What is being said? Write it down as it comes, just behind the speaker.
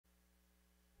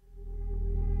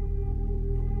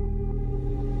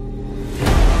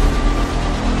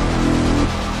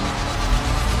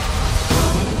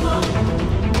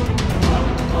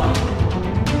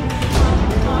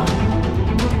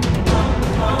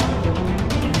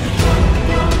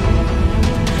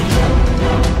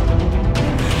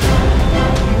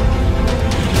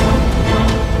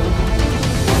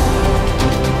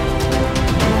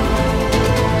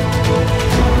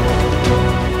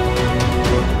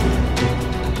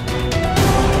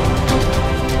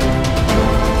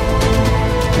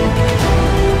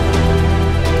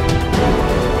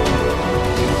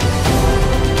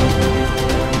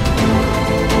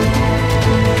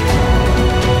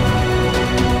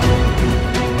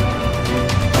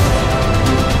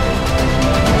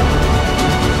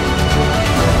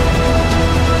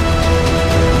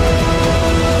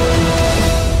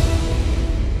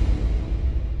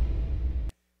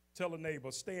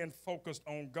was staying focused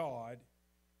on God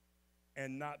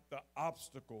and not the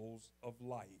obstacles of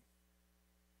life.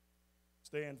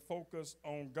 Staying focused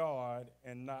on God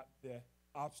and not the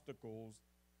obstacles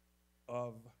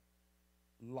of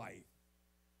life.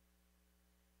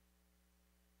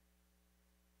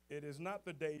 It is not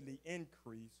the daily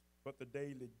increase, but the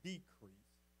daily decrease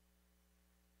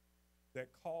that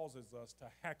causes us to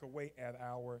hack away at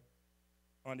our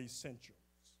unessentials.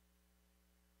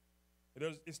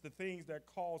 It's the things that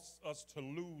cause us to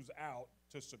lose out,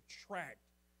 to subtract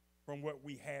from what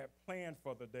we had planned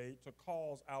for the day, to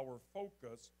cause our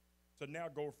focus to now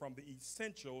go from the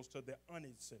essentials to the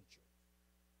unessentials.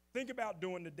 Think about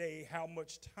during the day how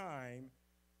much time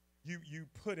you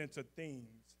put into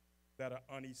things that are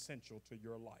unessential to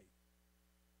your life.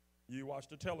 You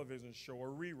watched a television show, a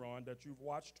rerun that you've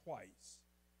watched twice,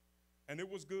 and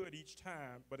it was good each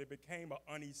time, but it became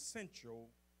an unessential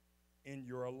in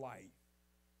your life.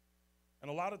 And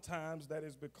a lot of times that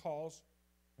is because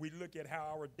we look at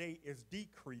how our day is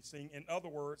decreasing. In other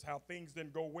words, how things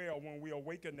didn't go well when we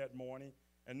awakened that morning,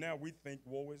 and now we think,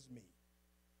 woe is me.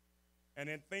 And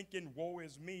in thinking, woe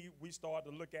is me, we start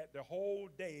to look at the whole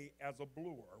day as a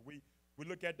blur. We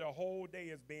look at the whole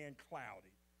day as being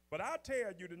cloudy. But I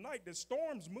tell you tonight, the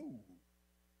storms move.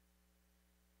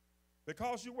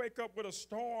 Because you wake up with a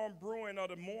storm brewing or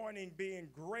the morning being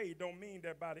gray don't mean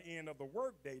that by the end of the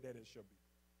workday that it should be.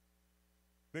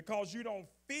 Because you don't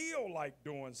feel like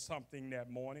doing something that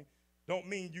morning don't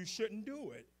mean you shouldn't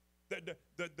do it.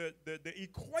 The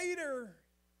equator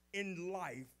in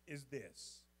life is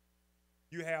this.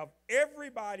 You have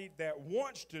everybody that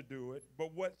wants to do it,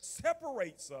 but what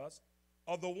separates us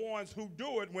are the ones who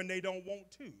do it when they don't want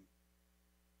to.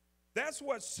 That's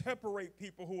what separates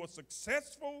people who are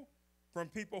successful from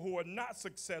people who are not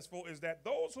successful, is that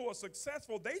those who are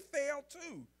successful, they fail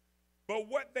too. But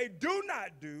what they do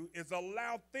not do is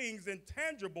allow things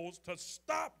intangibles to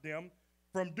stop them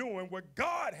from doing what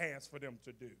God has for them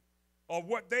to do, or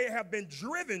what they have been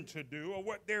driven to do, or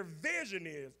what their vision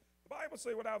is. The Bible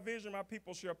says, without vision, my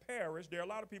people shall perish. There are a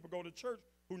lot of people go to church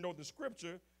who know the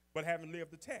scripture but haven't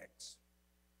lived the text.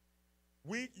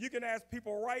 You can ask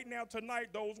people right now tonight,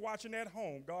 those watching at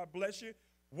home, God bless you,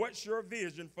 what's your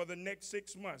vision for the next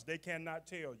 6 months? They cannot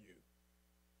tell you.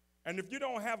 And if you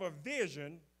don't have a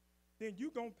vision, then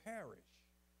you're going to perish.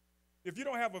 If you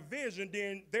don't have a vision,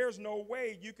 then there's no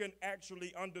way you can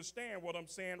actually understand what I'm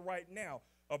saying right now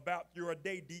about your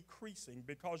day decreasing,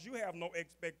 because you have no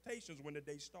expectations when the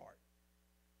day starts.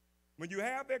 When you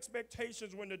have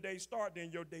expectations when the day starts, then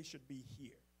your day should be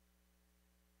here.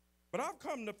 But I've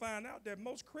come to find out that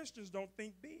most Christians don't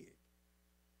think big.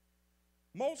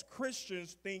 Most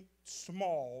Christians think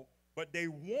small, but they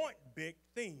want big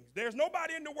things. There's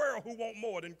nobody in the world who want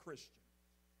more than Christians.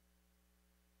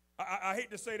 I hate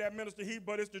to say that, Minister Heath,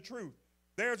 but it's the truth.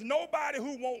 There's nobody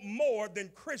who want more than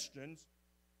Christians,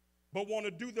 but want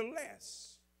to do the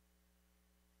less.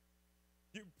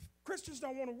 Christians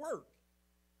don't want to work.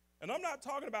 And I'm not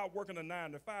talking about working a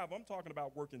 9 to 5. I'm talking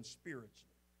about working spiritually.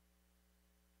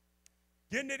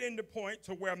 Getting it in the point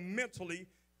to where mentally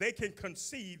they can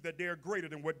conceive that they're greater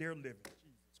than what they're living.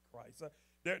 Jesus Christ.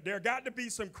 There got to be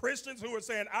some Christians who are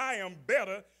saying, I am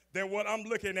better than what I'm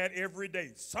looking at every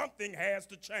day. Something has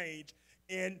to change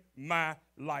in my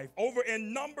life. Over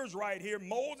in Numbers right here,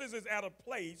 Moses is at a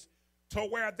place to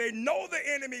where they know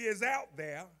the enemy is out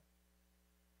there,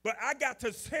 but I got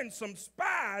to send some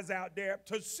spies out there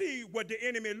to see what the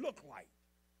enemy look like.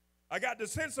 I got to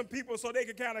send some people so they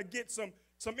can kind of get some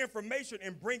information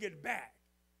and bring it back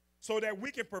so that we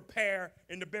can prepare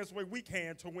in the best way we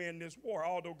can to win this war,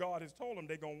 although God has told them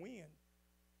they're going to win.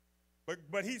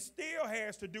 But he still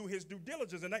has to do his due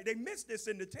diligence, and they missed this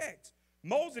in the text.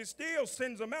 Moses still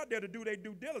sends them out there to do their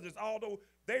due diligence, although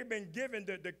they've been given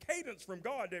the cadence from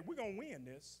God that we're going to win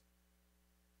this.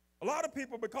 A lot of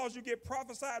people, because you get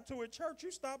prophesied to at church,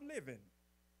 you stop living.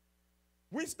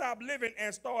 We stop living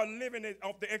and start living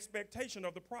off the expectation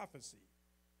of the prophecy.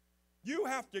 You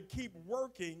have to keep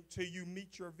working till you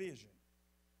meet your vision.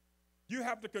 You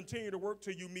have to continue to work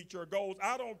till you meet your goals.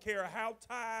 I don't care how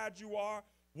tired you are,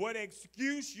 what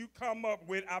excuse you come up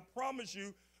with. I promise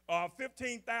you,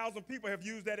 15,000 people have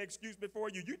used that excuse before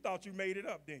you. You thought you made it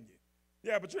up, didn't you?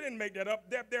 Yeah, but you didn't make that up.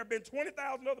 There have been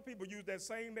 20,000 other people use that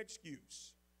same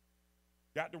excuse.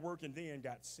 Got to work and then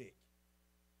got sick.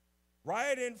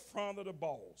 Right in front of the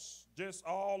boss. Just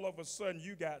all of a sudden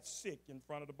you got sick in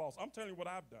front of the boss. I'm telling you what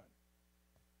I've done.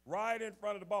 Right in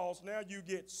front of the boss, now you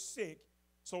get sick,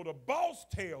 so the boss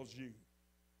tells you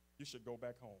you should go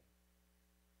back home.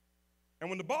 And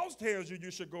when the boss tells you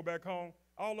you should go back home,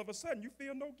 all of a sudden you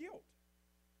feel no guilt.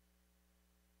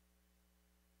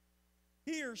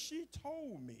 he or she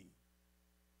told me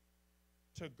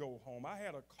to go home. I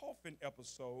had a coughing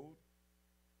episode,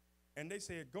 and they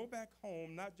said, go back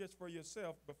home, not just for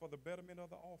yourself, but for the betterment of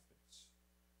the office.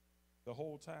 The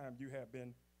whole time you have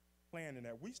been planning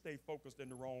that. We stay focused in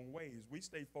the wrong ways. We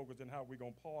stay focused on how we're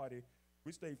going to party.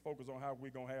 We stay focused on how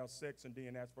we're going to have sex and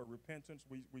then ask for repentance.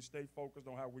 We stay focused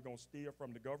on how we're going to steal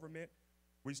from the government.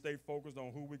 We stay focused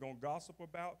on who we're going to gossip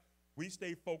about. We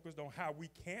stay focused on how we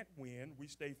can't win. We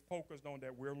stay focused on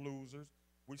that we're losers.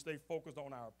 We stay focused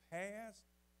on our past.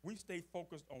 We stay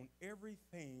focused on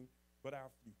everything but our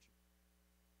future.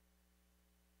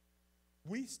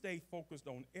 We stay focused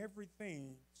on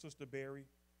everything, Sister Berry,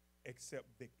 except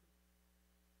victory.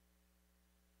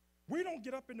 We don't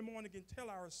get up in the morning and tell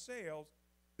ourselves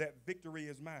that victory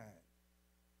is mine.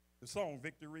 The song,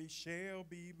 victory shall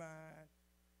be mine.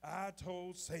 I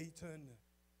told Satan,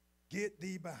 get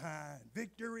thee behind.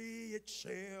 Victory, it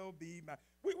shall be mine.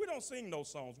 We don't sing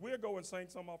those songs. We'll go and sing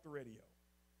some off the radio.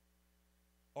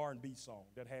 R&B song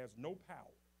that has no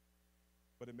power,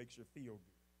 but it makes you feel good.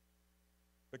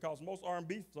 Because most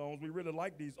R&B songs, we really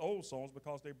like these old songs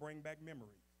because they bring back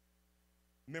memories.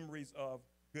 Memories of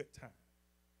good times.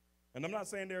 And I'm not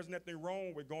saying there's nothing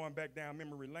wrong with going back down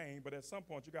memory lane, but at some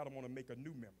point you got to want to make a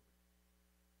new memory.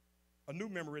 A new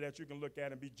memory that you can look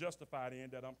at and be justified in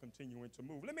that I'm continuing to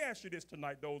move. Let me ask you this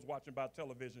tonight, those watching by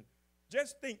television.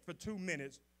 Just think for 2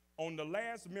 minutes on the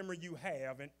last memory you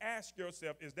have and ask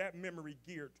yourself, is that memory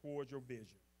geared towards your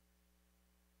vision?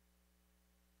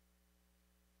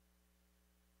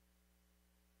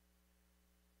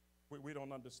 We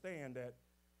don't understand that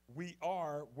we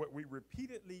are what we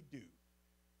repeatedly do.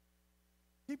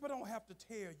 People don't have to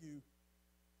tell you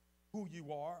who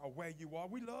you are or where you are.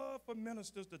 We love for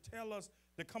ministers to tell us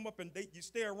to come up and you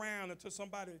stay around until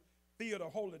somebody feel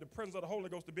the presence of the Holy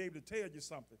Ghost to be able to tell you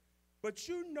something. But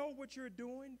you know what you're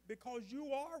doing because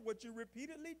you are what you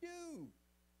repeatedly do.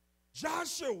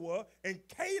 Joshua and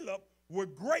Caleb were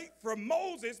great for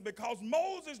Moses because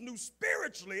Moses knew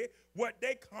spiritually what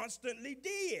they constantly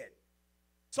did.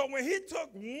 So when he took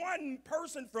one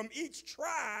person from each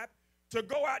tribe to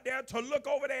go out there to look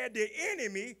over there at the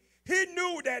enemy, he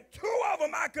knew that 2 of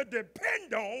them I could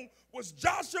depend on was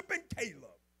Joshua and Caleb.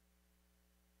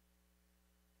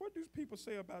 What do people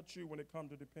say about you when it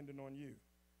comes to depending on you?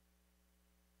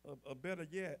 Or better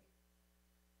yet,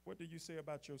 what do you say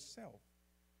about yourself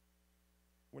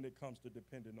when it comes to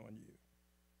depending on you?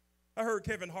 I heard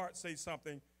Kevin Hart say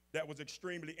something that was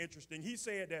extremely interesting. He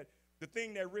said that the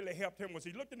thing that really helped him was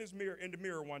he looked in the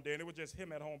mirror one day, and it was just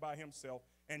him at home by himself,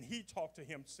 and he talked to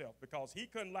himself because he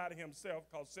couldn't lie to himself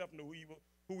because self knew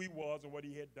who he was and what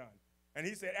he had done. And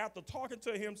he said after talking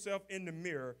to himself in the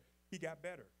mirror, he got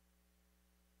better.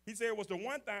 He said it was the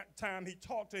one time he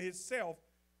talked to himself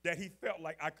that he felt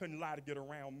like I couldn't lie to get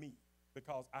around me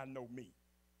because I know me.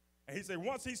 And he said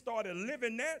once he started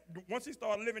living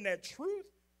that truth,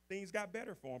 things got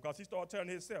better for him because he started telling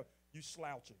himself, you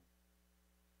slouching.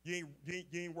 You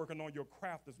ain't working on your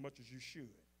craft as much as you should.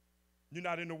 You're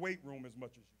not in the weight room as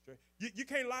much as you should. You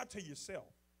can't lie to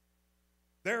yourself.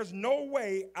 There's no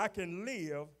way I can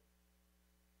live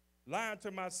lying to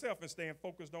myself and staying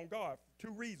focused on God. 2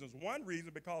 reasons. One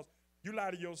reason, because you lie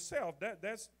to yourself,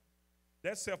 that's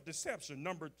self-deception.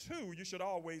 Number 2, you should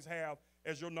always have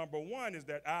as your number 1 is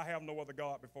that I have no other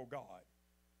God before God.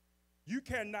 You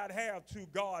cannot have 2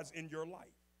 gods in your life.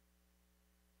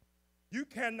 You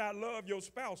cannot love your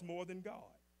spouse more than God.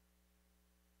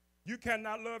 You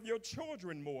cannot love your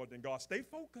children more than God. Stay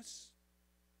focused.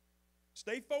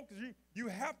 Stay focused. You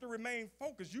have to remain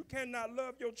focused. You cannot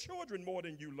love your children more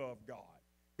than you love God.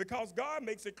 Because God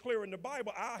makes it clear in the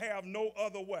Bible, I have no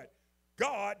other what?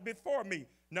 God before me.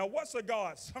 Now, what's a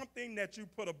God? Something that you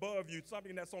put above you,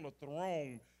 something that's on a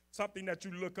throne, something that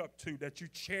you look up to, that you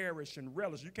cherish and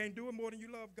relish. You can't do it more than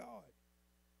you love God.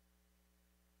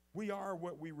 We are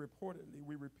what we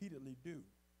repeatedly do.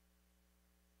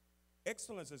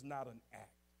 Excellence is not an act.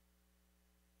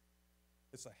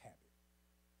 It's a habit.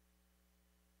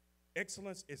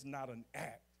 Excellence is not an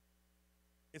act.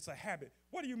 It's a habit.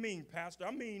 What do you mean, Pastor?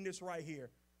 I mean this right here.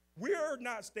 We're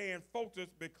not staying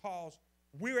focused because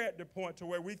we're at the point to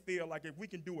where we feel like if we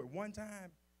can do it one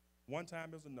time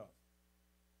is enough.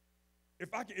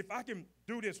 If I can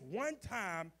do this one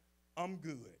time, I'm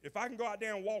good. If I can go out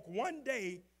there and walk one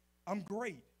day, I'm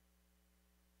great.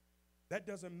 That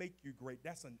doesn't make you great.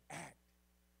 That's an act.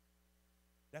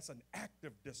 That's an act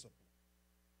of discipline.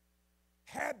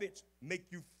 Habits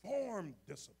make you form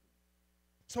discipline.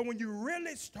 So when you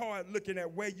really start looking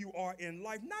at where you are in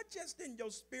life, not just in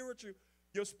your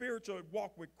spiritual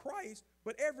walk with Christ,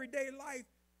 but everyday life,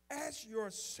 ask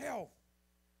yourself,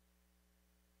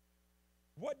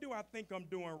 What do I think I'm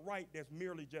doing right that's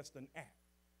merely just an act?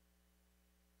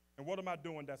 And what am I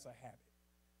doing that's a habit?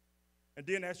 And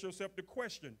then ask yourself the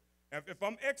question, if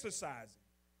I'm exercising,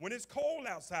 when it's cold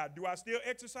outside, do I still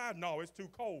exercise? No, it's too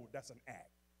cold. That's an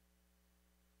act.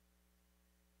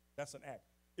 That's an act.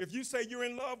 If you say you're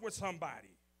in love with somebody,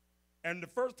 and the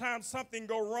first time something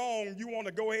go wrong, you want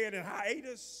to go ahead and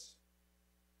hiatus,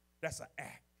 that's an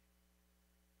act.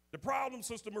 The problem,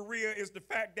 Sister Maria, is the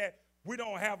fact that we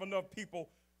don't have enough people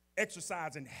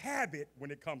exercising habit when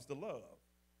it comes to love.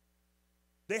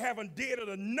 They haven't did it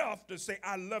enough to say,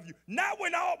 I love you. Not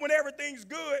when everything's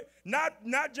good, not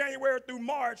January through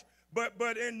March,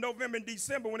 but in November and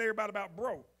December when everybody about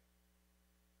broke.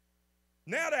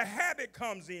 Now the habit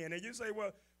comes in, and you say,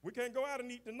 well, we can't go out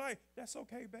and eat tonight. That's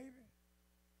okay, baby.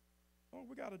 Oh,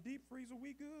 we got a deep freezer,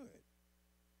 we good.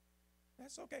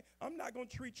 That's okay. I'm not going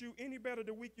to treat you any better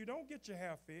the week you don't get your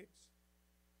hair fixed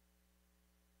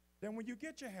than when you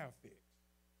get your hair fixed.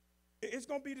 It's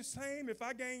going to be the same. If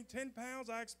I gain 10 pounds,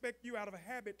 I expect you out of a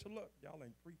habit to look. Y'all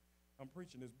ain't I'm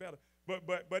preaching this better.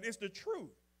 But it's the truth.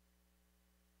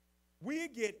 We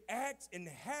get acts and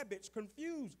habits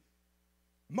confused.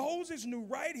 Moses knew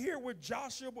right here with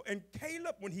Joshua and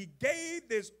Caleb, when he gave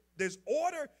this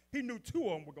order, he knew 2 of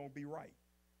them were going to be right.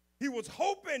 He was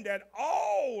hoping that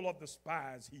all of the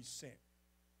spies he sent,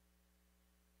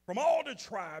 from all the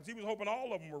tribes, he was hoping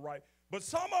all of them were right. But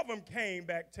some of them came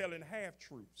back telling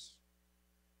half-truths.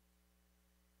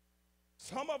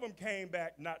 Some of them came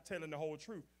back not telling the whole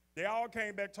truth. They all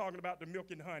came back talking about the milk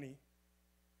and honey.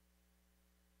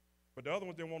 But the other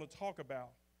ones didn't want to talk about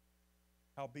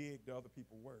how big the other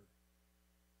people were,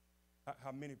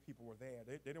 how many people were there.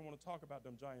 They didn't want to talk about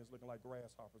them giants looking like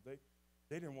grasshoppers. They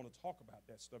didn't want to talk about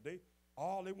that stuff.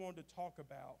 All they wanted to talk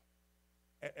about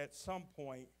at some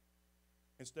point,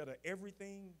 instead of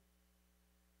everything,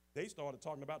 they started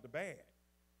talking about the bad.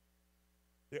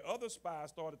 The other spies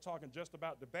started talking just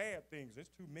about the bad things. There's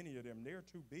too many of them. They're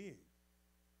too big.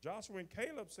 Joshua and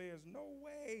Caleb says, no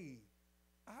way.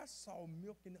 I saw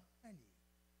milk and honey.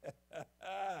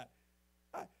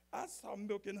 I saw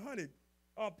milk and honey.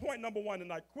 Point number 1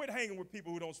 tonight, quit hanging with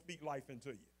people who don't speak life into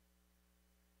you.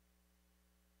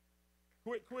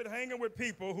 Quit hanging with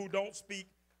people who don't speak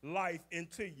life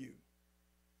into you.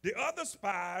 The other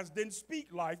spies didn't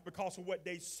speak life because of what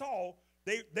they saw.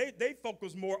 They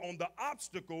focused more on the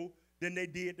obstacle than they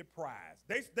did the prize.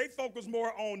 They focused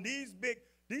more on these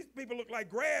people look like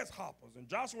grasshoppers. And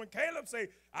Joshua and Caleb say,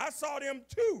 I saw them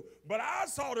too, but I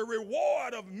saw the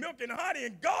reward of milk and honey.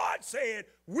 And God said,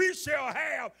 we shall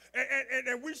have,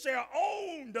 and we shall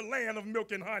own the land of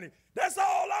milk and honey. That's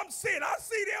all I'm seeing. I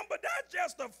see them, but that's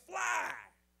just a fly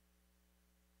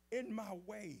in my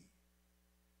way.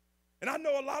 And I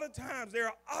know a lot of times there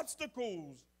are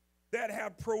obstacles that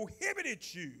have prohibited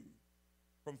you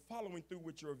from following through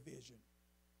with your vision.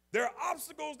 There are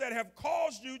obstacles that have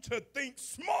caused you to think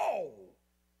small.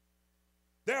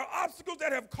 There are obstacles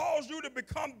that have caused you to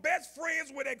become best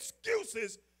friends with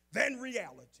excuses than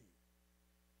reality.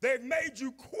 They've made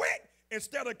you quit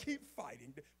instead of keep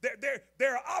fighting.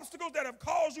 There are obstacles that have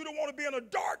caused you to want to be in a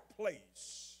dark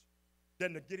place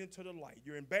than to get into the light.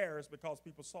 You're embarrassed because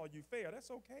people saw you fail.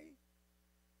 That's okay.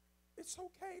 It's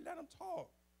okay. Let them talk.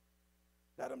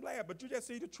 Let them laugh. But you just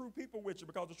see the true people with you,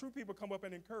 because the true people come up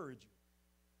and encourage you.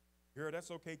 Girl, that's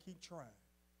okay. Keep trying.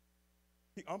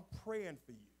 I'm praying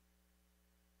for you.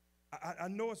 I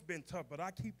know it's been tough, but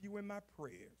I keep you in my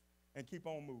prayers and keep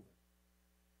on moving.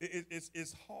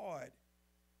 It's hard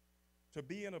to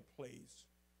be in a place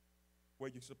where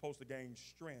you're supposed to gain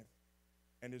strength,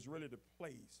 and it's really the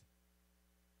place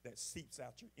that seeps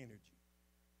out your energy,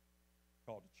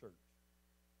 called the church.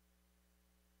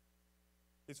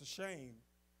 It's a shame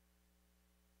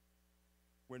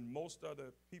when most of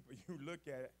the people you look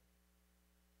at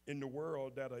in the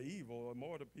world that are evil are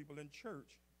more the people in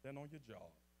church than on your job.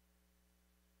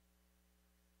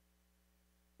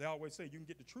 They always say you can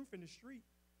get the truth in the street.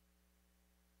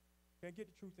 Can't get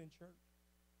the truth in church.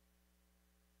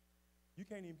 You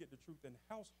can't even get the truth in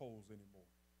households anymore.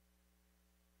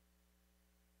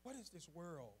 What is this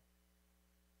world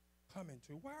coming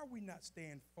to? Why are we not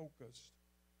staying focused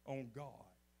on God,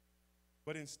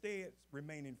 but instead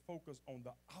remaining focused on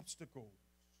the obstacles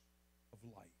of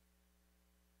life?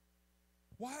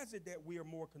 Why is it that we are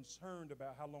more concerned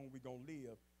about how long we're going to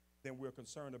live than we're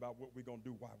concerned about what we're going to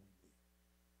do while we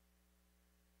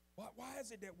live? Why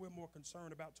is it that we're more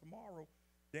concerned about tomorrow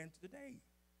than today?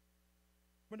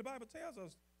 When the Bible tells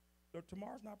us that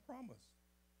tomorrow's not promised.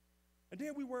 And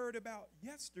then we worried about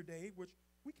yesterday, which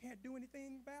we can't do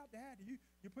anything about that. You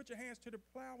put your hands to the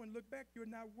plow and look back, you're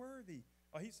not worthy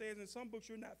He says in some books,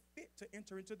 you're not fit to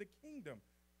enter into the kingdom.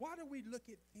 Why do we look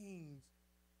at things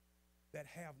that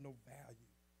have no value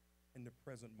in the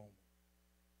present moment?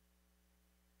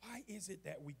 Why is it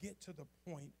that we get to the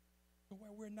point to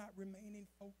where we're not remaining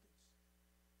focused?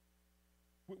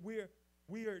 We're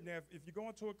now, if you're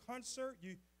going to a concert,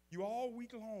 you all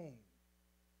week long,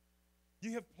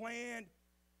 you have planned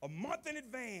a month in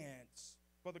advance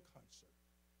for the concert.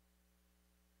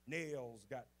 Nails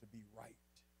got to be right.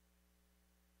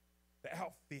 The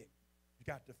outfit, you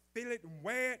got to feel it and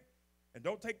wear it, and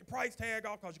don't take the price tag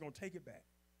off because you're going to take it back.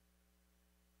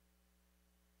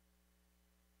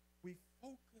 We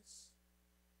focus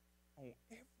on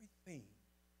everything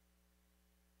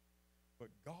but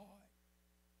God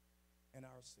and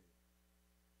ourselves.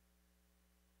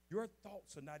 Your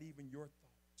thoughts are not even your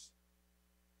thoughts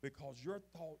because your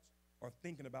thoughts are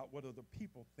thinking about what other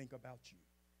people think about you.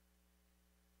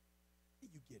 How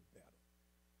do you get better?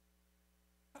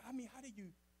 I mean, how do you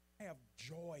have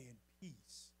joy and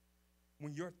peace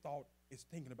when your thought is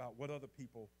thinking about what other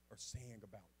people are saying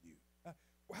about you?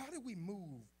 How do we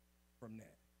move from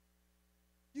that?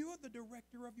 You are the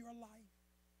director of your life.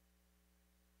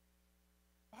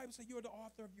 The Bible says you are the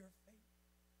author of your faith.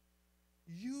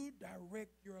 You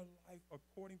direct your life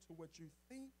according to what you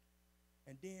think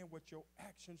and then what your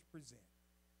actions present.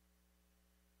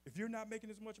 If you're not making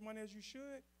as much money as you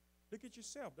should, look at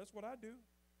yourself. That's what I do.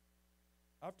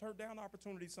 I've turned down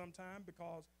opportunities sometimes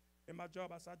because in my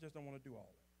job I said, I just don't want to do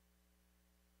all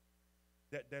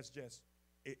that. That's just,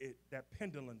 that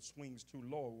pendulum swings too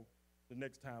low. The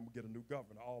next time we get a new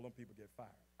governor, all them people get fired.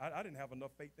 I didn't have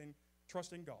enough faith in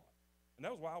trusting God. And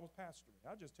that was why I was pastoring.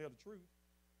 I just tell the truth.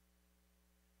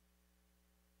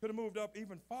 Could have moved up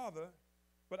even farther,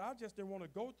 but I just didn't want to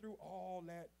go through all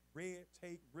that red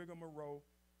tape rigmarole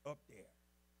up there.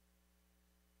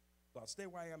 So I'll stay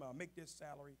where I am. I'll make this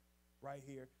salary right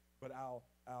here, but I'll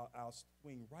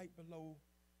swing right below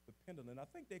the pendulum. I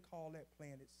think they call that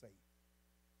playing it safe.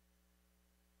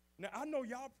 Now, I know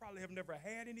y'all probably have never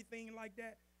had anything like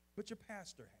that, but your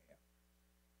pastor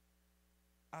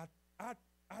have.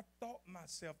 I thought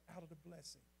myself out of the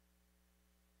blessing.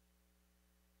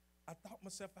 I thought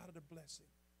myself out of the blessing.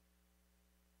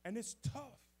 And it's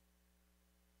tough.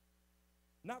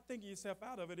 Not thinking yourself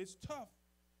out of it, it's tough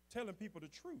telling people the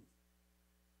truth.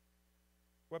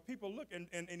 Where people look and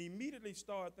immediately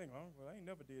start thinking, oh, well, I ain't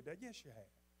never did that. Yes, you have.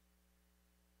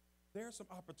 There are some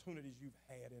opportunities you've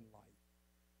had in life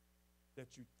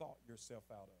that you thought yourself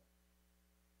out of.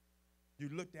 You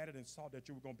looked at it and saw that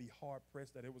you were going to be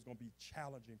hard-pressed, that it was going to be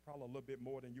challenging, probably a little bit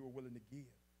more than you were willing to give.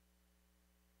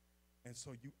 And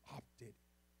so you opted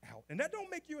out. And that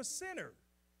don't make you a sinner.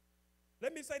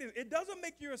 Let me say this. It doesn't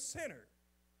make you a sinner,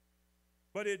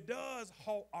 but it does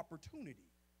halt opportunity.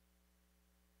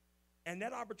 And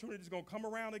that opportunity is going to come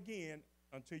around again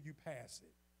until you pass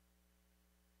it.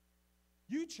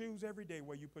 You choose every day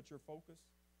where you put your focus.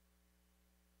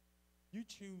 You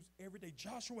choose every day.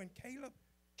 Joshua and Caleb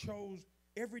chose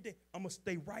every day. I'm going to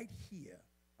stay right here.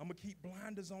 I'm going to keep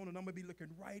blinders on, and I'm going to be looking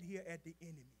right here at the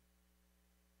enemy.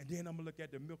 And then I'm going to look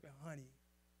at the milk and honey.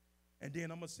 And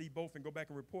then I'm going to see both and go back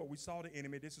and report. We saw the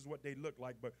enemy. This is what they look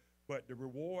like. But the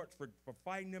reward for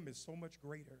fighting them is so much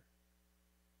greater.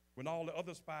 When all the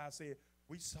other spies said,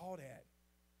 we saw that,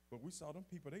 but we saw them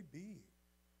people, they big.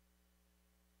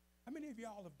 How many of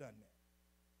y'all have done that?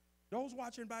 Those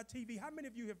watching by TV, how many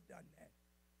of you have done that?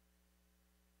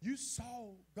 You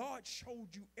saw, God showed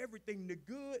you everything, the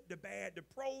good, the bad, the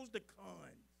pros, the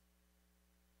cons.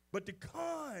 But the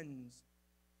cons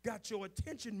got your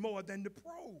attention more than the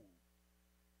pros.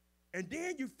 And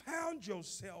then you found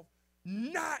yourself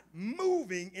not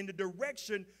moving in the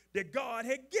direction that God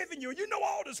had given you. You know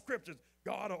all the scriptures.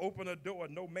 God will open a door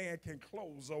no man can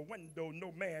close, a window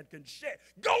no man can shut.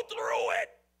 Go through it.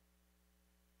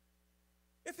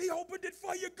 If he opened it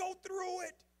for you, go through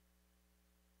it.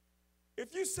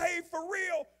 If you save for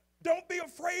real, don't be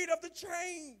afraid of the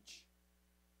change.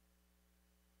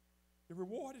 The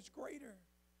reward is greater.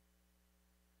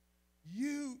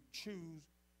 You choose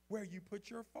where you put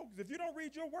your focus. If you don't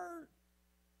read your word,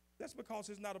 that's because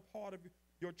it's not a part of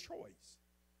your choice.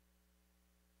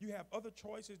 You have other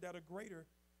choices that are greater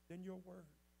than your word.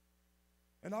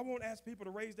 And I won't ask people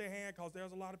to raise their hand because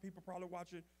there's a lot of people probably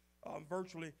watching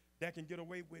virtually that can get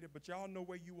away with it, but y'all know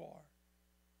where you are.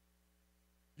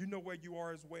 You know where you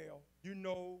are as well. You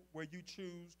know where you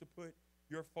choose to put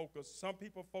your focus. Some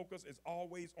people focus is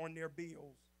always on their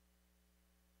bills.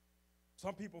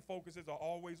 Some people focuses are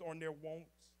always on their wants.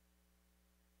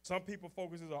 Some people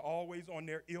focuses are always on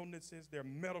their illnesses, their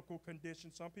medical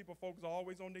conditions. Some people focus are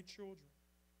always on their children.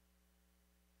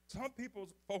 Some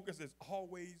people's focus is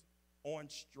always on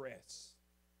stress.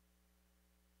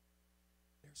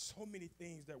 There's so many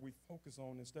things that we focus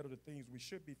on instead of the things we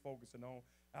should be focusing on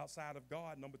outside of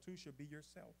God. Number two should be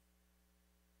yourself.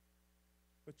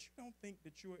 But you don't think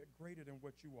that you're greater than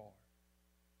what you are.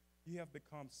 You have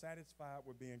become satisfied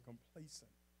with being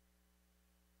complacent.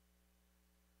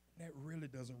 And that really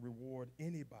doesn't reward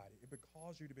anybody. It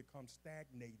causes you to become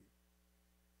stagnated.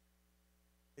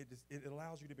 It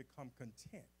allows you to become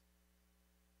content.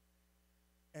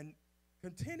 And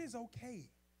content is okay.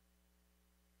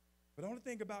 But the only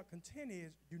thing about content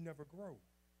is you never grow.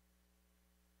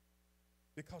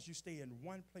 Because you stay in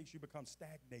one place, you become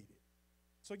stagnated.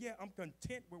 So yeah, I'm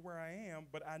content with where I am,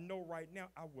 but I know right now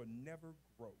I will never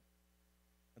grow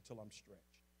until I'm stretched.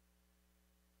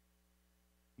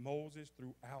 Moses,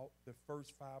 throughout the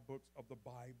first 5 books of the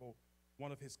Bible,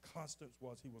 one of his constants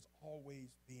was he was always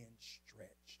being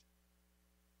stretched.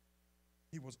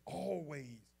 He was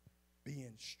always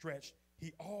being stretched.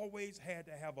 He always had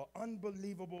to have an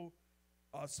unbelievable,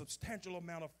 substantial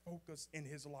amount of focus in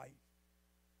his life.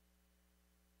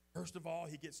 First of all,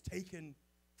 he gets taken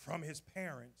from his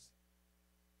parents,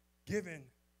 given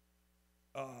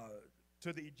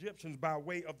to the Egyptians by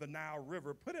way of the Nile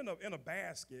River, put in a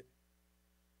basket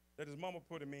that his mama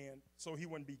put him in so he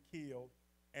wouldn't be killed.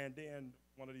 And then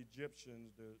one of the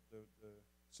Egyptians, the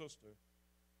sister,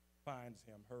 finds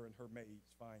him, her and her maids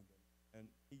find him. And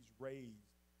he's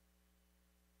raised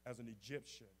as an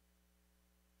Egyptian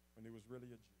when he was really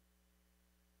a Jew.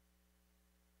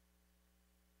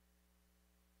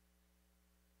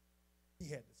 He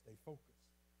had to stay focused.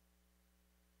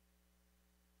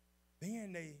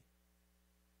 Then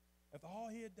after all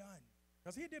he had done,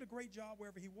 because he did a great job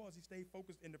wherever he was, he stayed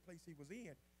focused in the place he was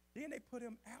in. Then they put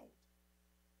him out.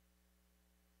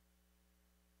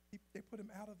 They put him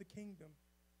out of the kingdom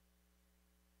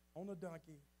on a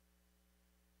donkey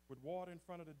with water in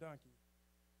front of the donkey,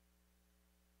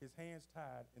 his hands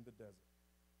tied in the desert.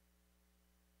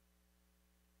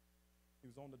 He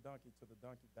was on the donkey till the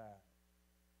donkey died.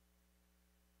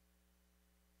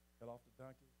 Got off the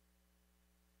donkey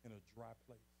in a dry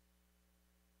place.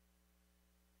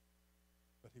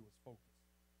 But he was focused.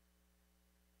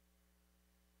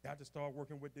 Got to start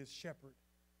working with this shepherd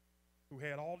who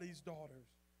had all these daughters.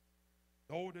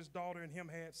 The oldest daughter and him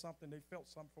had something. They felt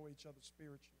something for each other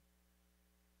spiritually.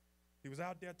 He was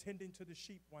out there tending to the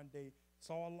sheep one day,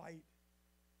 saw a light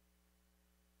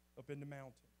up in the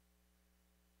mountain.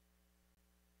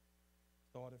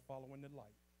 Started following the light.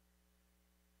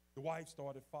 The wife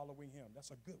started following him.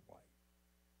 That's a good wife.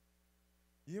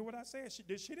 You hear what I said? She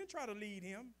didn't try to lead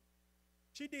him.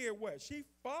 She did what? She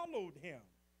followed him.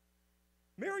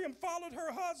 Miriam followed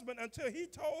her husband until he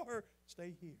told her,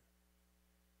 stay here.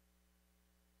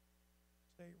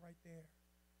 Stay right there.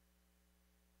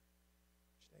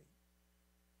 Stay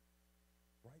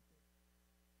right there.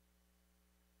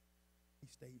 He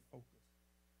stayed focused.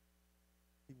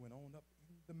 He went on up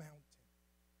in the mountain.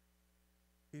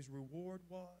 His reward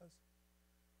was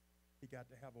he got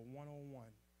to have a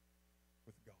one-on-one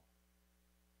with God.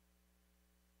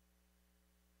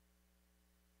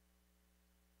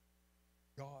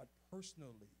 God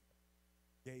personally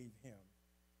gave him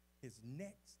his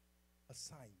next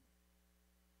assignment.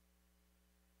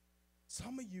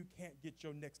 Some of you can't get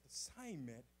your next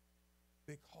assignment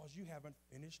because you haven't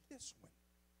finished this one.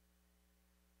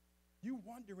 You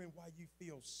wondering why you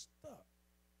feel stuck.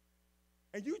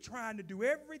 And you trying to do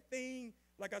everything,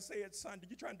 like I said Sunday,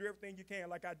 you trying to do everything you can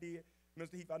like I did.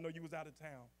 Mr. Heath, I know you was out of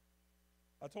town.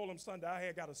 I told him Sunday I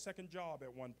had got a second job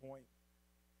at one point.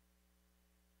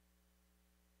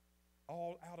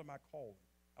 All out of my calling.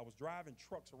 I was driving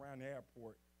trucks around the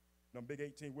airport. Them big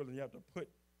 18-wheelers, you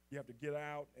have to get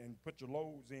out and put your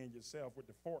loads in yourself with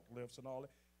the forklifts and all that.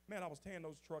 Man, I was tearing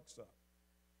those trucks up.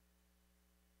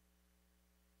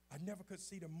 I never could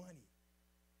see the money.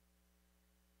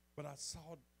 But I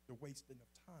saw the wasting of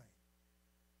time.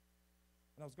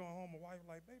 And I was going home, my wife was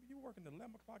like, baby, you working at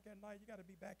 11 o'clock at night. You got to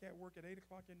be back at work at 8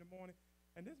 o'clock in the morning.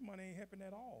 And this money ain't helping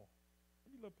at all.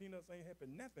 These little peanuts ain't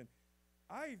helping nothing.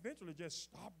 I eventually just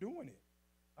stopped doing it.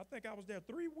 I think I was there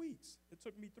 3 weeks. It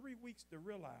took me 3 weeks to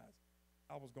realize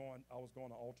I was going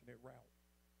an alternate route.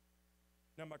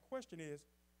 Now my question is,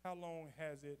 how long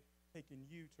has it taken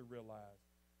you to realize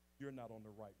you're not on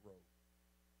the right road?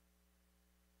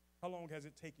 How long has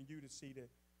it taken you to see that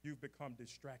you've become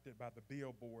distracted by the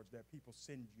billboards that people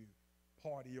send you?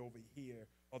 Party over here,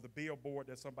 or the billboard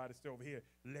that somebody said over here,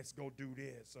 let's go do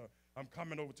this. I'm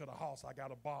coming over to the house, I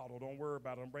got a bottle, don't worry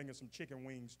about it, I'm bringing some chicken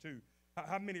wings too.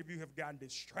 How many of you have gotten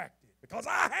distracted? Because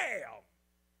I have.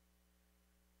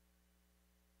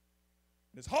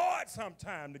 And it's hard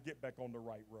sometimes to get back on the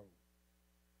right road.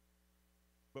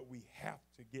 But we have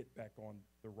to get back on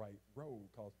the right road,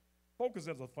 because focus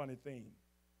is a funny thing.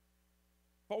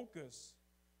 Focus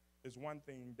is one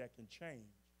thing that can change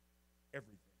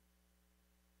everything.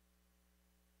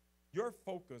 Your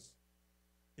focus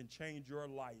can change your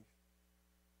life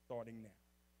starting now.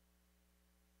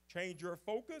 Change your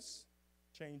focus,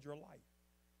 change your life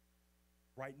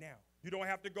right now. You don't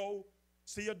have to go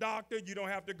see a doctor. You don't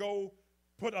have to go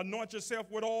anoint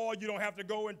yourself with oil. You don't have to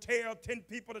go and tell 10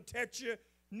 people to text you.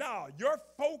 No, your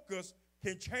focus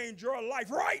can change your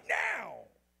life right now.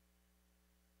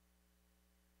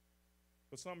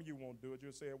 But some of you won't do it.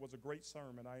 You'll say it was a great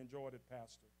sermon. I enjoyed it,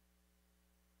 Pastor.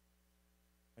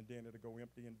 And then it'll go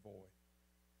empty and void.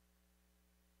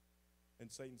 And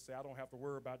Satan say, I don't have to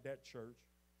worry about that church,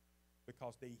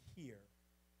 because they hear,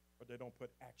 but they don't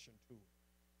put action to it.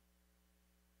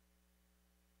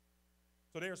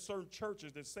 So there are certain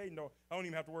churches that say, no, I don't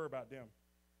even have to worry about them.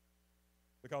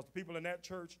 Because the people in that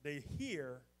church, they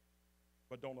hear,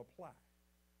 but don't apply.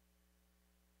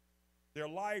 Their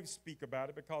lives speak about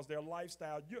it, because their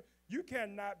lifestyle, you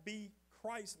cannot be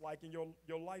Christ-like, and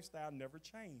your lifestyle never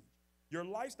change. Your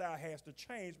lifestyle has to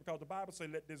change, because the Bible says,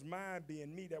 let this mind be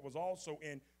in me that was also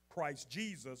in Christ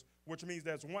Jesus, which means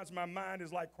that once my mind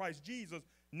is like Christ Jesus,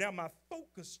 now my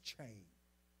focus change.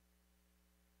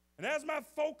 And as my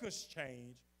focus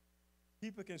change,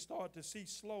 people can start to see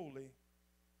slowly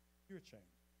you're changing.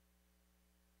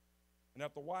 And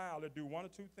after a while, it do one or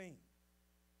two things.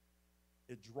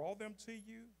 It draw them to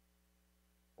you,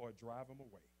 or it drive them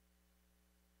away.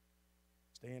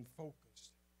 Staying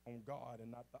focused on God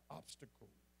and not the obstacles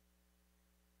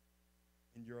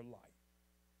in your life.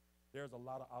 There's a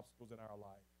lot of obstacles in our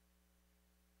life.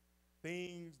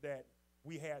 Things that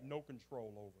we had no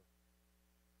control over.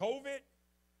 COVID,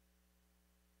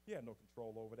 you had no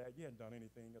control over that. You hadn't done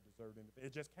anything or deserved anything.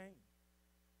 It just came.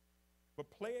 But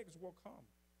plagues will come.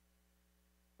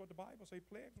 That's what the Bible says,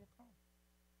 plagues will come.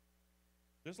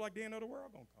 Just like the end of the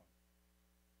world going to come.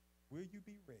 Will you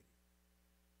be ready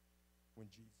when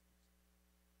Jesus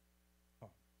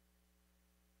comes?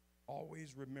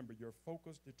 Always remember, your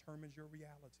focus determines your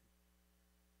reality.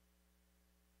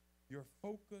 Your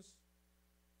focus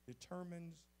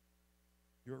determines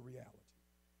your reality.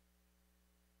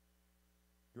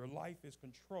 Your life is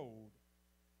controlled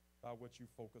by what you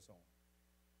focus on.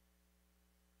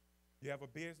 You have a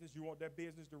business, you want that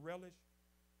business to relish?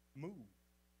 Move.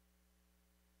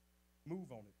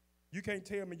 Move on it. You can't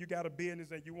tell me you got a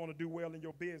business and you want to do well in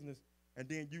your business, and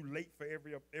then you late for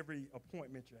every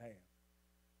appointment you have.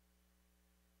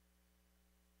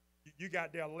 You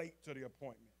got there late to the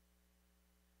appointment,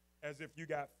 as if you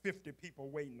got 50 people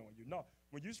waiting on you. No,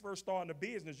 when you first start in the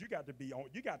business, you got to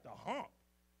hump.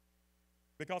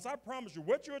 Because I promise you,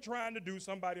 what you're trying to do,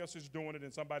 somebody else is doing it,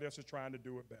 and somebody else is trying to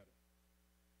do it better.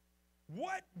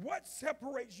 What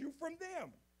separates you from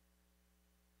them?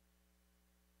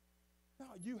 No,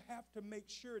 you have to make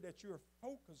sure that you're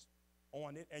focused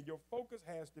on it, and your focus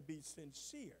has to be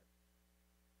sincere.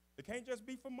 It can't just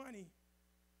be for money,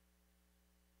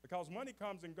 because money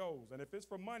comes and goes, and if it's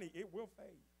for money, it will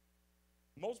fade.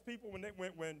 Most people,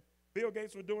 when Bill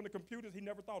Gates was doing the computers, he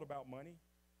never thought about money.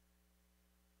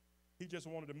 He just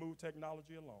wanted to move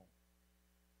technology along.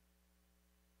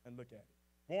 And look at it.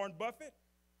 Warren Buffett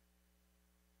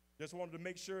just wanted to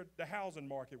make sure the housing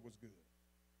market was good.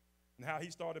 And how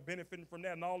he started benefiting from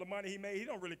that, and all the money he made, he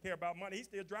don't really care about money. He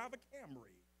still drives a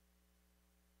Camry.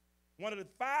 One of the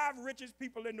 5 richest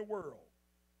people in the world.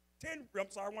 One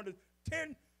of the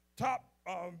 10 top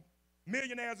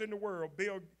millionaires in the world,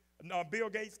 Bill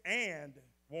Gates and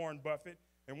Warren Buffett.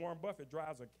 And Warren Buffett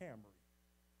drives a Camry.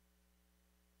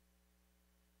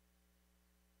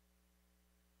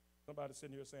 Somebody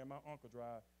sitting here saying, my uncle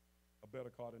drives a better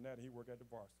car than that, and he worked at the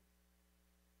varsity.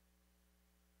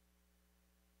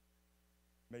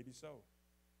 Maybe so.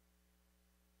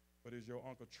 But is your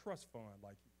uncle trust fund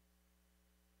like he?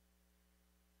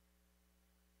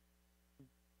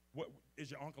 What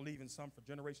is your uncle leaving some for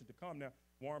generations to come? Now,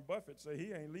 Warren Buffett said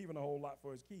he ain't leaving a whole lot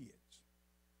for his kids.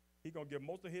 He's going to give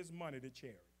most of his money to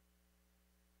charity.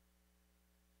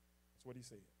 That's what he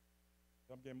said.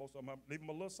 I'm getting most of them, leave them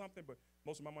a little something, but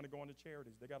most of my money going to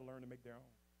charities. They got to learn to make their own.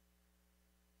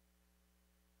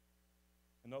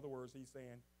 In other words, he's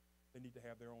saying they need to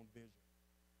have their own vision.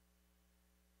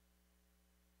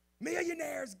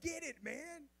 Millionaires get it,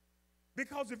 man.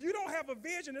 Because if you don't have a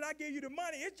vision and I give you the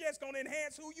money, it's just going to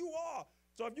enhance who you are.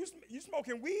 So if you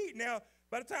smoking weed now,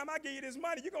 by the time I give you this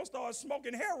money, you're going to start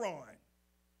smoking heroin.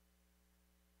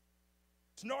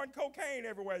 Snorting cocaine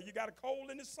everywhere. You got a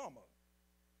cold in the summer.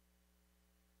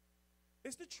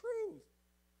 It's the truth.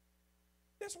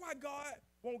 That's why God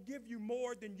won't give you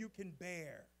more than you can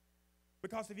bear.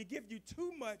 Because if he gives you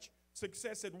too much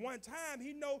success at one time,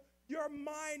 he knows your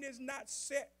mind is not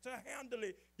set to handle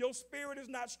it. Your spirit is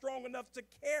not strong enough to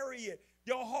carry it.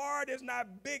 Your heart is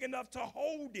not big enough to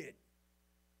hold it.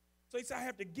 So he said, I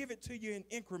have to give it to you in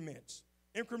increments.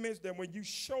 Increments that when you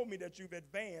show me that you've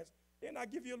advanced, then I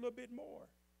give you a little bit more.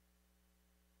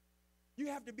 You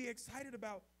have to be excited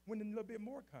about when a little bit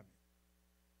more coming.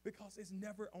 Because it's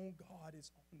never on God,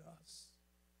 it's on us.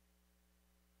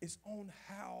 It's on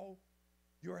how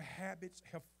your habits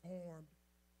have formed.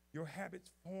 Your habits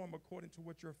form according to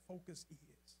what your focus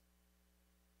is.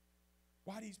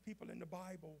 Why these people in the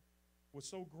Bible were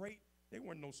so great, they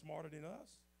weren't no smarter than us.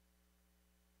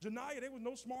 Janiah, they were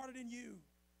no smarter than you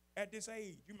at this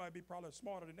age. You might be probably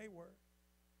smarter than they were,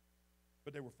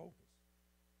 but they were focused.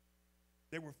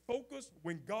 They were focused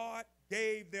when God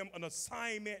gave them an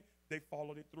assignment, they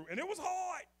followed it through. And it was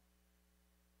hard.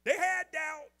 They had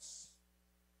doubts.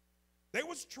 They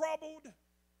was troubled.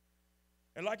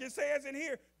 And like it says in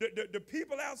here, the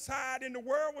people outside in the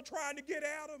world were trying to get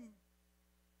at them.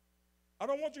 I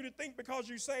don't want you to think because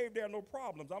you saved there are no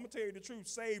problems. I'm going to tell you the truth,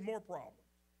 save more problems.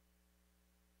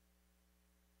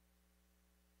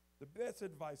 The best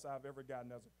advice I've ever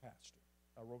gotten as a pastor,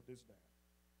 I wrote this down.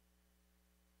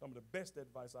 Some of the best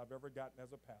advice I've ever gotten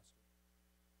as a pastor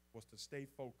was to stay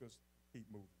focused and keep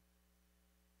moving.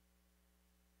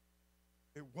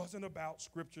 It wasn't about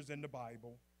scriptures in the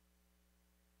Bible.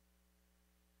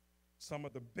 Some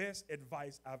of the best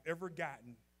advice I've ever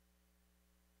gotten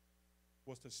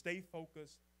was to stay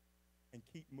focused and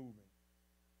keep moving.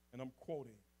 And I'm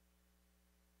quoting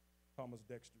Thomas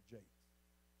Dexter Jakes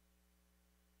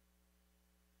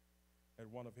at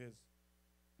one of his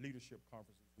leadership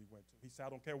conferences we went to. He said, I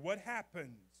don't care what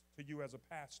happens to you as a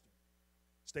pastor.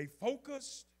 Stay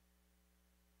focused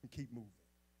and keep moving.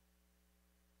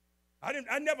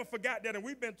 I never forgot that, and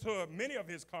we've been to many of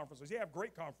his conferences. He have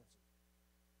great conferences.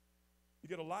 You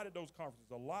get a lot of those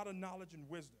conferences, a lot of knowledge and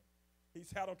wisdom. He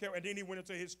said, I don't care. And then he went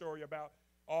into his story about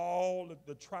all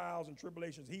the trials and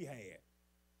tribulations he had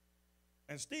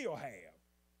and still have.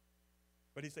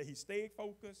 But he said he stayed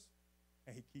focused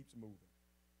and he keeps moving.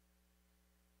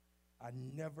 I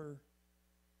never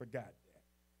forgot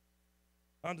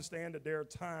that. Understand that there are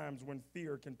times when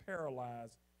fear can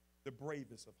paralyze the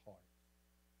bravest of hearts.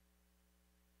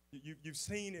 You've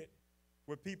seen it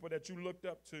with people that you looked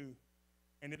up to,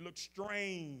 and it looked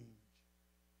strange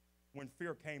when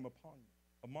fear came upon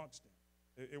them, amongst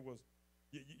them. It was,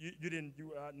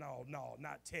 no,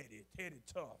 not Teddy. Teddy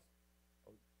tough.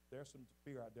 Oh, there's some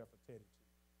fear out there for Teddy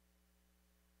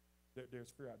too. There's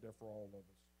fear out there for all of us.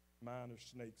 Mine are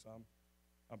snakes. I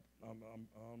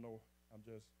don't know.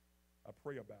 I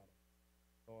pray about them.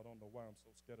 So I don't know why I'm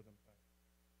so scared of them things.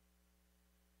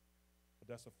 But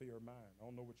that's a fear of mine. I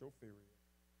don't know what your fear is,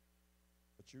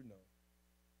 but you know.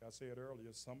 Like I said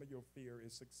earlier, some of your fear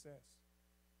is success.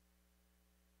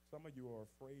 Some of you are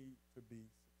afraid to be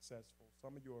successful.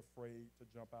 Some of you are afraid to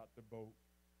jump out the boat.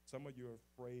 Some of you are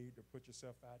afraid to put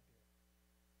yourself out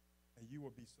there. And you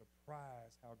will be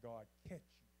surprised how God catch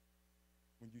you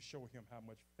when you show him how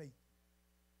much faith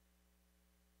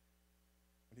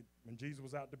you have. When Jesus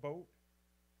was out the boat,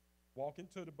 walking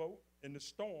to the boat in the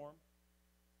storm,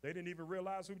 they didn't even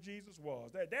realize who Jesus was.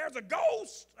 There's a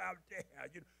ghost out there.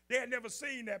 They had never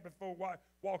seen that before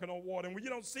walking on water. And when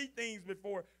you don't see things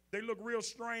before, they look real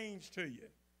strange to you.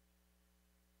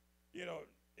 You know,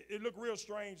 it look real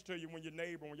strange to you when your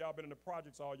neighbor, when y'all been in the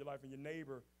projects all your life, and your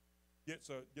neighbor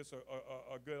gets a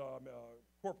good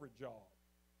corporate job.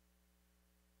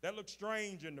 That looks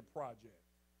strange in the project.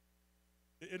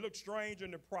 It looks strange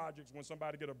in the projects when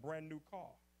somebody get a brand new car.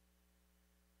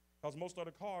 Because most of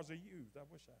the cars are used.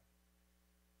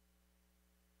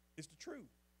 It's the truth.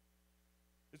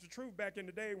 It's the truth back in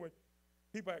the day when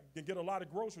people can get a lot of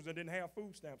groceries and didn't have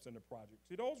food stamps in the project.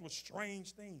 See, those were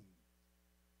strange things.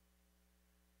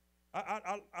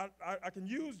 I can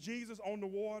use Jesus on the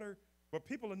water, but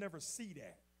people will never see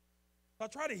that. So I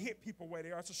try to hit people where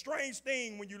they are. It's a strange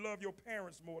thing when you love your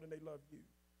parents more than they love you.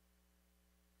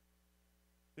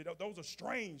 See, those are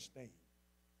strange things.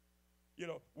 You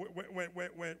know,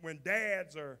 when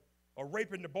dads are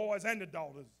raping the boys and the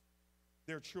daughters,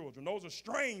 their children. Those are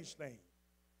strange things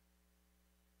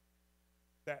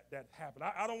that happen.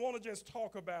 I don't want to just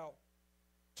talk about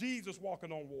Jesus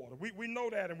walking on water. We know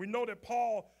that, and we know that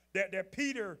that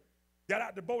Peter got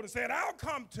out the boat and said, I'll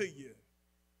come to you.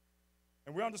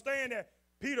 And we understand that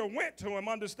Peter went to him,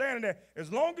 understanding that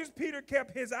as long as Peter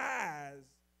kept his eyes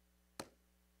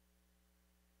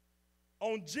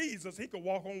on Jesus, he could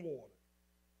walk on water.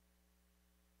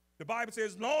 The Bible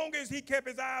says as long as he kept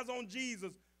his eyes on Jesus,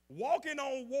 walking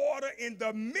on water in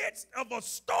the midst of a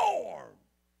storm.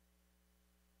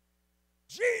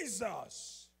 Jesus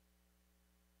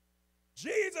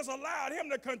allowed him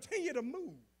to continue to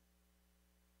move.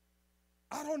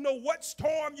 I don't know what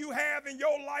storm you have in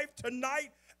your life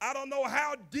tonight. I don't know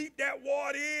how deep that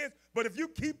water is, but if you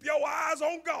keep your eyes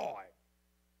on God,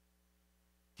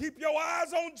 keep your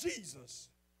eyes on Jesus,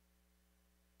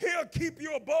 he'll keep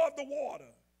you above the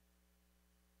water.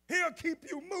 He'll keep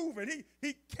you moving.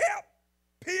 He kept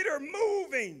Peter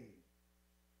moving.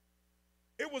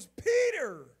 It was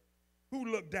Peter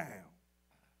who looked down,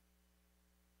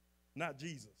 not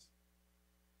Jesus.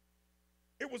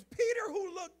 It was Peter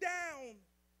who looked down.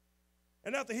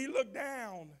 And after he looked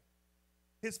down,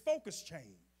 his focus changed.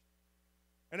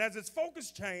 And as his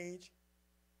focus changed,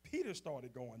 Peter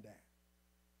started going down.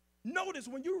 Notice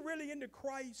when you're really into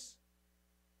Christ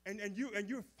and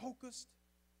you're focused,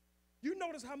 you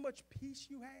notice how much peace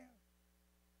you have.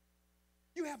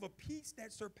 You have a peace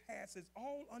that surpasses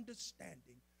all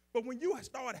understanding. But when you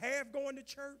start half going to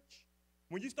church,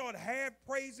 when you start half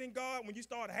praising God, when you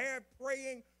start half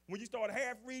praying, when you start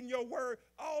half reading your word,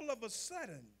 all of a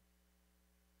sudden,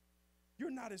 you're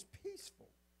not as peaceful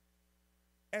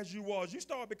as you was. You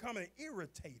start becoming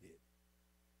irritated.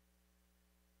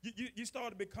 You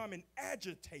start becoming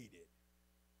agitated.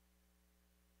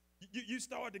 You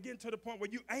start to get to the point where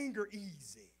you anger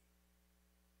easy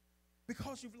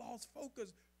because you've lost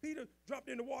focus. Peter jumped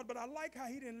in the water, but I like how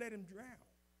he didn't let him drown.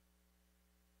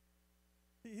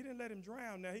 He didn't let him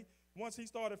drown. Now, once he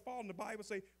started falling, the Bible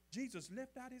says Jesus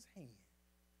lifted out his hand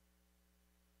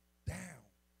down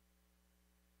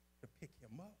to pick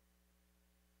him up.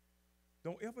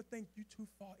 Don't ever think you're too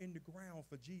far in the ground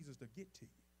for Jesus to get to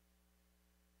you.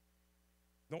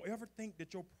 Don't ever think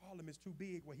that your problem is too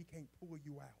big where he can't pull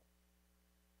you out.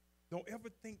 Don't ever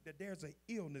think that there's an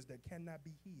illness that cannot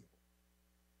be healed.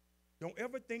 Don't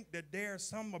ever think that there's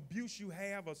some abuse you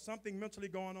have or something mentally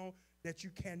going on that you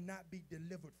cannot be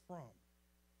delivered from.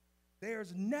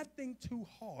 There's nothing too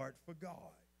hard for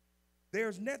God.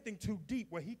 There's nothing too deep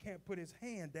where he can't put his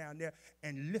hand down there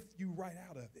and lift you right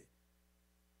out of it.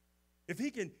 If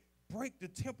he can break the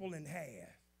temple in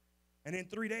half and in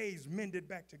 3 days mend it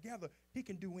back together, he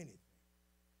can do anything.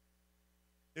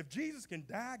 If Jesus can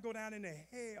die, go down into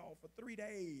hell for 3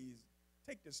 days,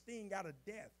 take the sting out of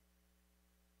death,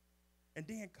 and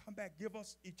then come back, give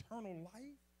us eternal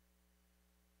life,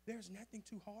 there's nothing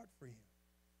too hard for him.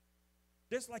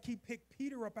 Just like he picked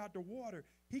Peter up out the water,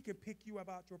 he can pick you up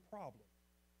out your problem.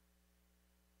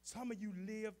 Some of you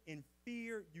live in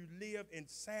fear, you live in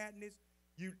sadness,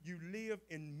 you live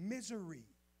in misery.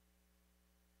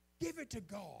 Give it to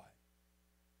God.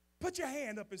 Put your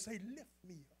hand up and say, lift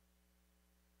me up,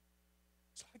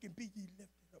 so I can be ye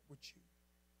lifted up with you.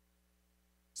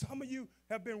 Some of you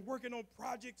have been working on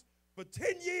projects for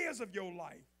 10 years of your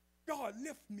life. God,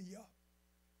 lift me up.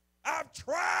 I've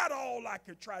tried all I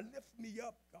could try. Lift me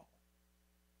up, God.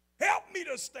 Help me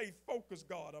to stay focused,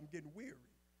 God. I'm getting weary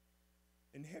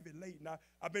and heavy laden.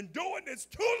 I've been doing this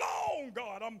too long,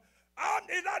 God.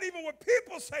 It's not even what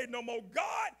people say no more.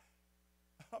 God,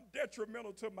 I'm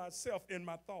detrimental to myself in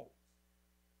my thoughts.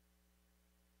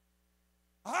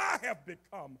 I have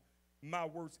become my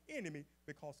worst enemy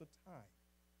because of time.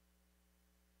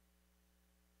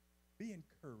 Be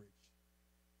encouraged.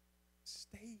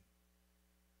 Stay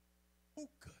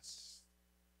focused.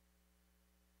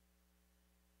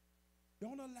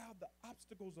 Don't allow the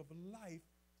obstacles of life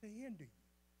to hinder you.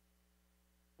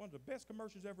 One of the best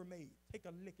commercials ever made. Take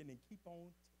a licking and keep on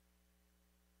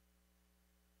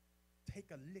ticking.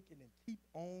 Take a licking and keep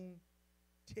on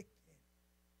ticking.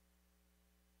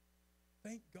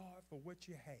 Thank God for what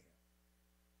you have.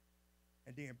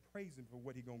 And then praise him for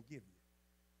what he's going to give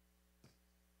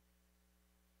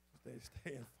you.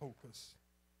 Stay in focus.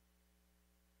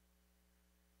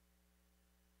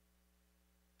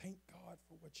 Thank God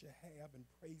for what you have and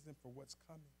praise him for what's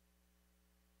coming.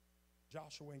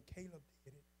 Joshua and Caleb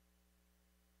did it.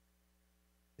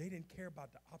 They didn't care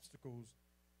about the obstacles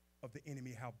of the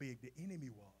enemy, how big the enemy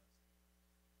was.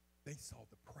 They saw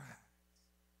the prize.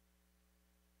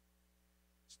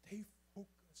 Stay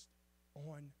focused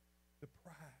on the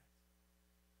prize.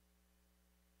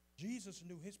 Jesus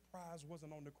knew his prize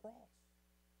wasn't on the cross.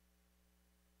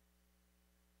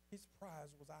 His prize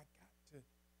was, I got to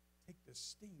take the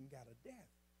sting out of death.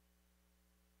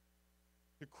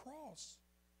 The cross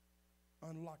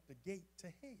unlocked the gate to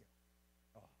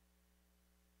hell.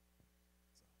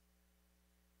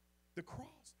 The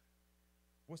cross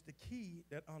was the key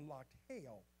that unlocked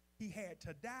hell. He had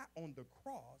to die on the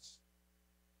cross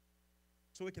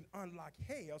so it can unlock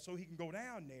hell, so he can go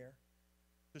down there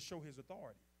to show his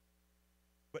authority.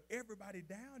 But everybody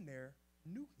down there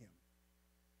knew him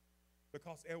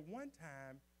because at one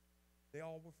time they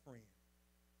all were friends.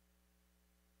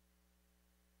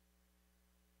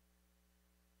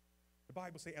 The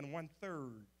Bible says, and 1/3,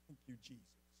 thank you, Jesus,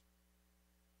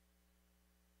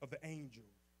 of the angels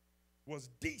was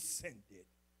descended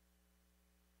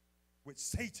with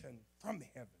Satan from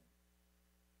heaven.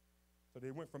 So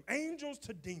they went from angels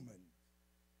to demons.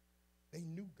 They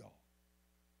knew God.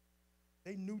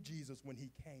 They knew Jesus when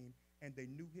he came, and they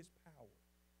knew his power.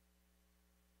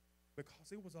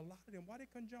 Because it was a lot of them. Why they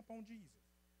couldn't jump on Jesus?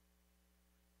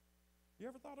 You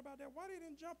ever thought about that? Why they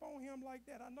didn't jump on him like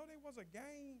that? I know there was a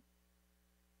gang.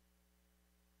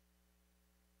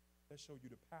 That show you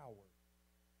the power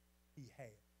he had.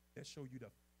 That show you the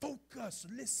focus.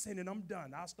 Listen, and I'm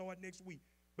done. I'll start next week.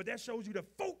 But that shows you the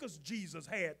focus Jesus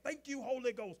had. Thank you,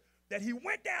 Holy Ghost, that he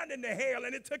went down into hell,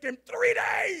 and it took him 3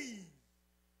 days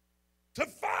to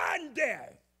find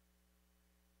death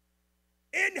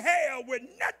in hell with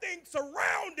nothing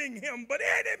surrounding him but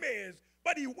enemies,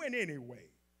 but he went anyway.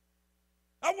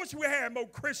 I wish we had more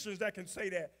Christians that can say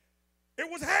that. It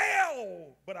was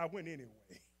hell, but I went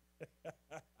anyway.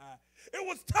 It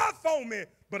was tough on me,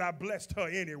 but I blessed her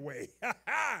anyway.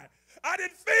 I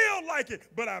didn't feel like it,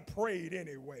 but I prayed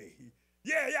anyway.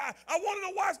 Yeah, I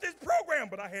wanted to watch this program,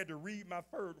 but I had to read my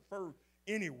fur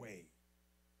anyway.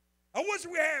 I wish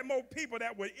we had more people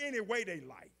that would anyway they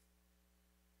life.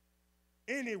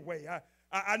 Anyway,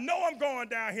 I know I'm going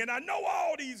down here, and I know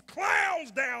all these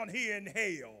clowns down here in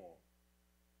hell,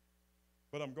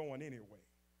 but I'm going anyway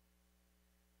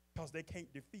because they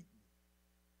can't defeat me.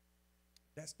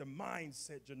 That's the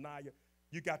mindset, Janiyah,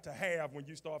 you got to have when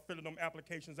you start filling them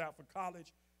applications out for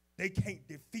college. They can't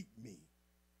defeat me.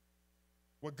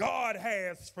 What God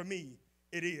has for me,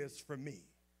 it is for me.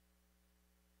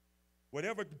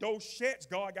 Whatever door shuts,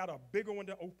 God got a bigger one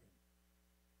to open.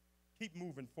 Keep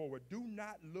moving forward. Do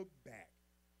not look back.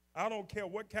 I don't care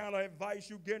what kind of advice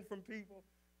you're getting from people.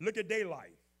 Look at their life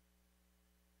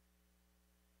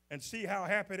and see how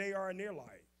happy they are in their life.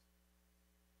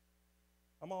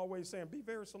 I'm always saying, be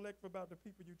very selective about the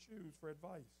people you choose for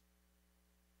advice.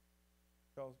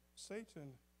 Because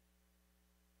Satan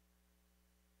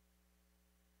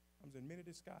comes in many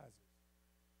disguises.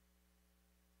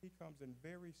 He comes in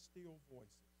very still voices.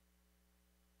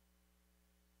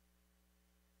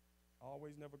 I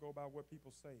always never go by what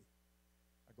people say.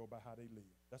 I go by how they live.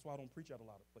 That's why I don't preach at a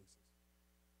lot of places.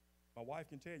 My wife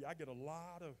can tell you, I get a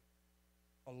lot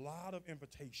of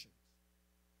invitations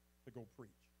to go preach.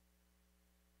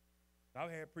 I've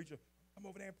had preachers, come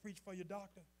over there and preach for your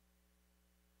doctor.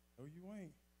 No, you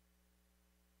ain't.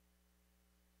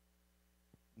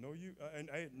 No, you,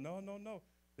 no.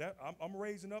 I'm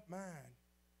raising up mine.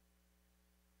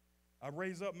 I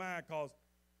raise up mine because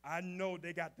I know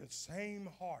they got the same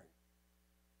heart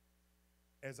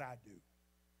as I do.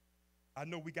 I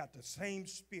know we got the same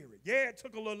spirit. Yeah, it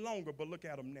took a little longer, but look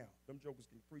at them now. Them jokers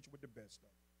can preach with the best of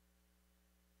them.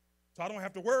 So I don't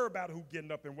have to worry about who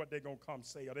getting up and what they're going to come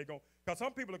say. Are they going? Because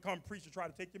some people will come preach to try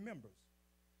to take your members.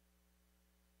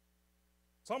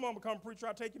 Some of them will come preach to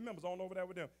try to take your members on over there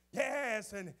with them.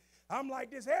 Yes, and I'm like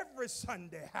this every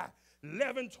Sunday.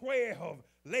 1112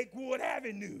 Lakewood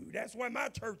Avenue. That's where my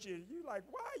church is. You like,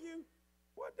 why are you?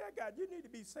 What that got? You need to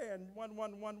be saying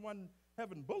 1111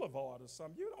 Heaven Boulevard or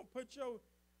something. You don't put your,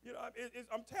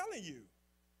 I'm telling you.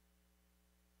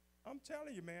 I'm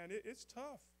telling you, man, it's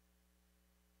tough.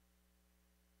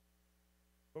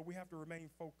 But we have to remain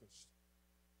focused.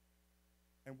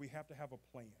 And we have to have a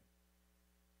plan.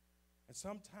 And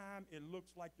sometimes it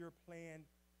looks like your plan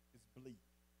is bleak.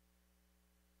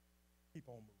 Keep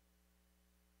on moving.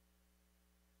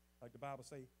 Like the Bible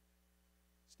says,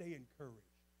 stay encouraged.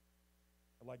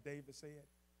 And like David said,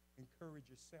 encourage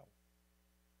yourself.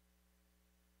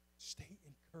 Stay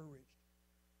encouraged.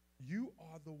 You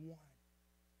are the one.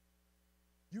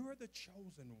 You are the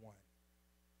chosen one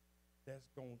that's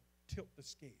going to tilt the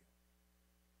scale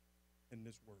in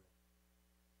this world.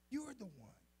 You're the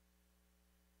one.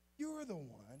 You're the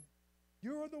one.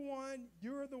 You're the one.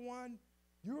 You're the one.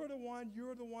 You're the one.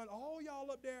 You're the one. All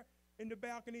y'all up there in the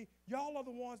balcony, y'all are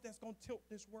the ones that's going to tilt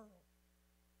this world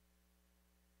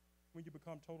when you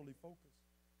become totally focused.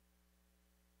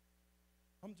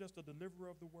 I'm just a deliverer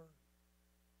of the word.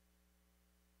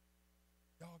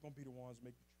 Y'all going to be the ones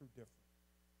make the true difference.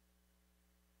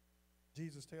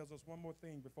 Jesus tells us one more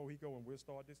thing before he go, and we'll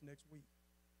start this next week.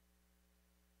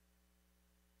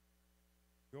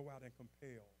 Go out and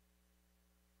compel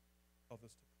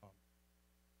others to come.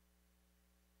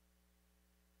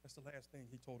 That's the last thing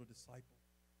he told the disciples.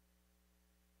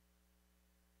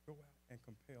 Go out and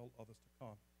compel others to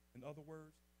come. In other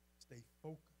words, Stay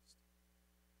focused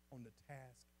on the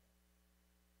task.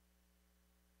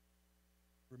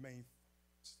 Remain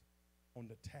focused on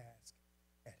the task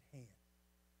at hand.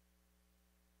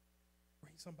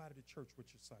 Bring somebody to church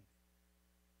with you Sunday.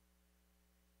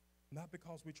 Not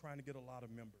because we're trying to get a lot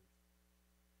of members,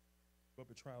 but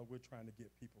we're trying to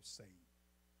get people saved.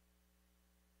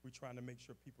 We're trying to make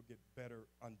sure people get better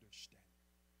understanding.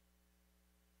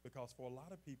 Because for a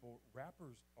lot of people,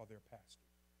 rappers are their pastors.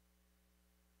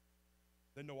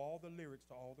 They know all the lyrics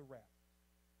to all the rap.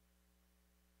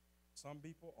 Some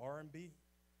people, R&B.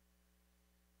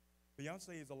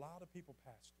 Beyonce is a lot of people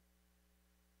pastor.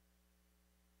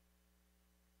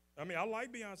 I mean, I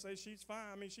like Beyonce. She's fine.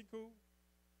 I mean, she's cool.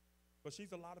 But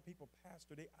she's a lot of people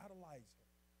pastor. They idolize her.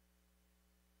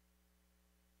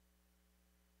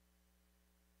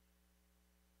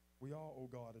 We all owe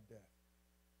God a debt.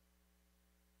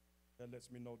 That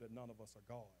lets me know that none of us are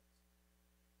gods.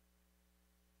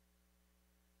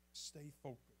 Stay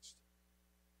focused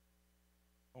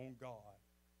on God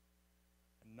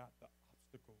and not the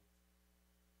obstacles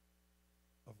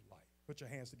of life. Put your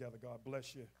hands together. God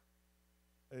bless you.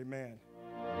 Amen.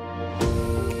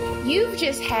 You've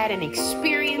just had an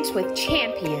experience with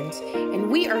champions,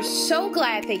 and we are so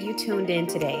glad that you tuned in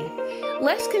today.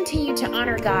 Let's continue to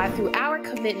honor God through our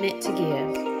commitment to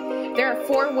give. There are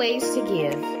 4 ways to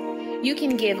give. You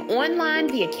can give online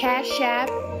via Cash App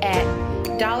at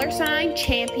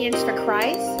 $Champions for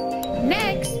Christ.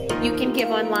 Next, you can give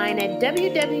online at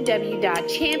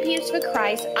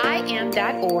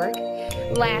www.championsforchristim.org.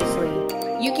 Lastly,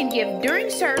 you can give during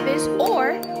service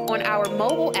or on our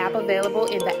mobile app available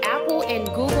in the Apple and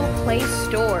Google Play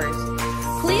stores.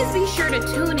 Please be sure to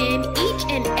tune in each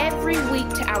and every week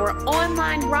to our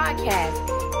online broadcast.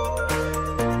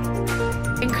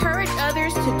 Encourage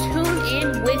others to tune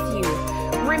in with you.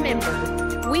 Remember,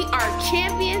 we are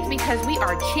champions because we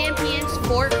are champions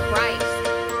for Christ.